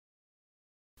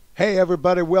Hey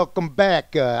everybody, welcome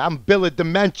back. I'm Billy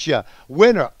Demetia,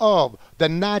 winner of the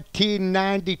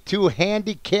 1992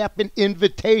 Handicapping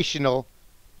Invitational.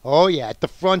 Oh yeah, at the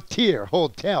Frontier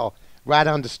Hotel, right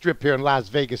on the strip here in Las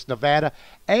Vegas, Nevada.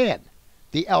 And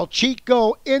the El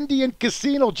Chico Indian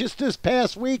Casino just this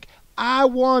past week. I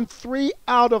won 3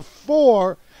 out of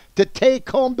 4 to take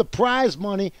home the prize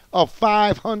money of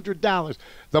 $500.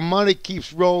 The money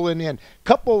keeps rolling in.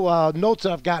 Couple notes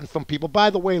I've gotten from people. By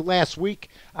the way, last week,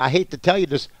 I hate to tell you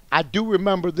this, I do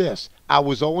remember this. I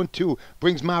was 0-2,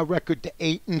 brings my record to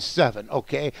 8-7.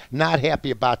 Okay, not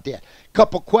happy about that.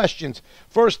 Couple questions.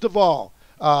 First of all,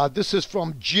 this is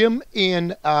from Jim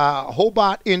in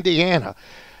Hobart, Indiana.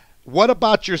 What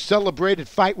about your celebrated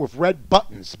fight with Red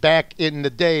Buttons back in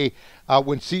the day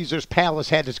when Caesar's Palace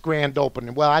had its grand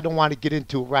opening? Well, I don't want to get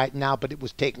into it right now, but it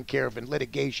was taken care of in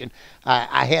litigation.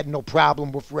 I had no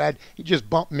problem with Red. He just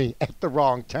bumped me at the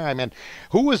wrong time. And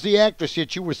who was the actress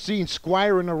that you were seeing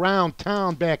squiring around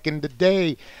town back in the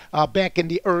day, back in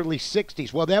the early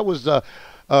 60s? Well, that was the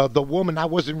woman. I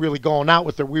wasn't really going out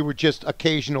with her. We were just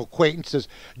occasional acquaintances.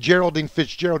 Geraldine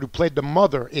Fitzgerald, who played the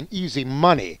mother in Easy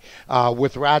Money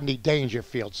with Rodney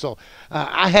Dangerfield. So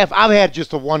I've had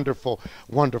just a wonderful,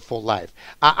 wonderful life.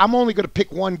 I'm only going to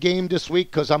pick one game this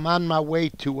week because I'm on my way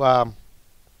to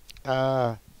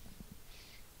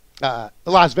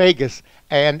Las Vegas,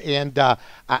 and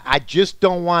I just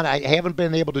don't want. I haven't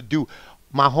been able to do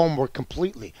my homework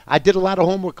completely. I did a lot of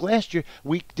homework last year.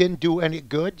 We didn't do any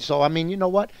good. So, I mean, you know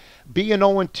what? Being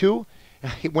 0-2,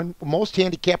 when most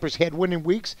handicappers had winning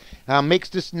weeks, makes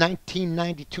this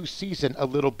 1992 season a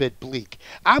little bit bleak.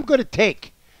 I'm going to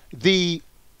take the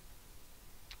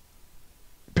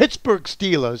Pittsburgh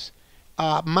Steelers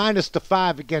minus the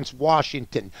 5 against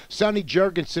Washington. Sonny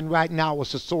Jurgensen right now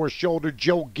with a sore shoulder.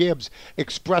 Joe Gibbs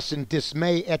expressing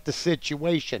dismay at the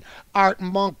situation. Art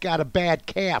Monk got a bad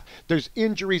calf. There's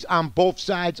injuries on both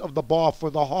sides of the ball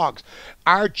for the Hogs.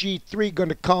 RG3 going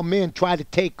to come in, try to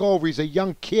take over. He's a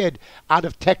young kid out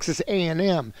of Texas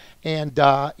A&M. And,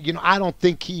 I don't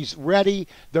think he's ready.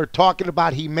 They're talking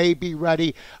about he may be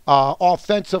ready.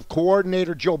 Offensive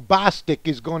coordinator Joe Bostic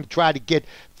is going to try to get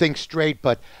things straight,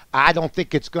 but I don't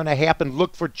think it's going to happen.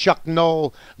 Look for Chuck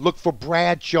Noll. Look for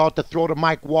Bradshaw to throw to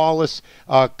Mike Wallace,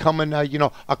 coming,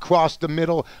 across the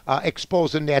middle,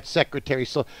 exposing that secretary.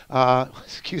 So,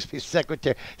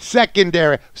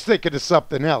 secondary. I was thinking of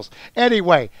something else.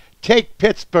 Anyway, take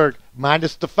Pittsburgh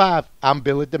minus the 5. I'm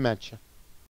Billy Dementia.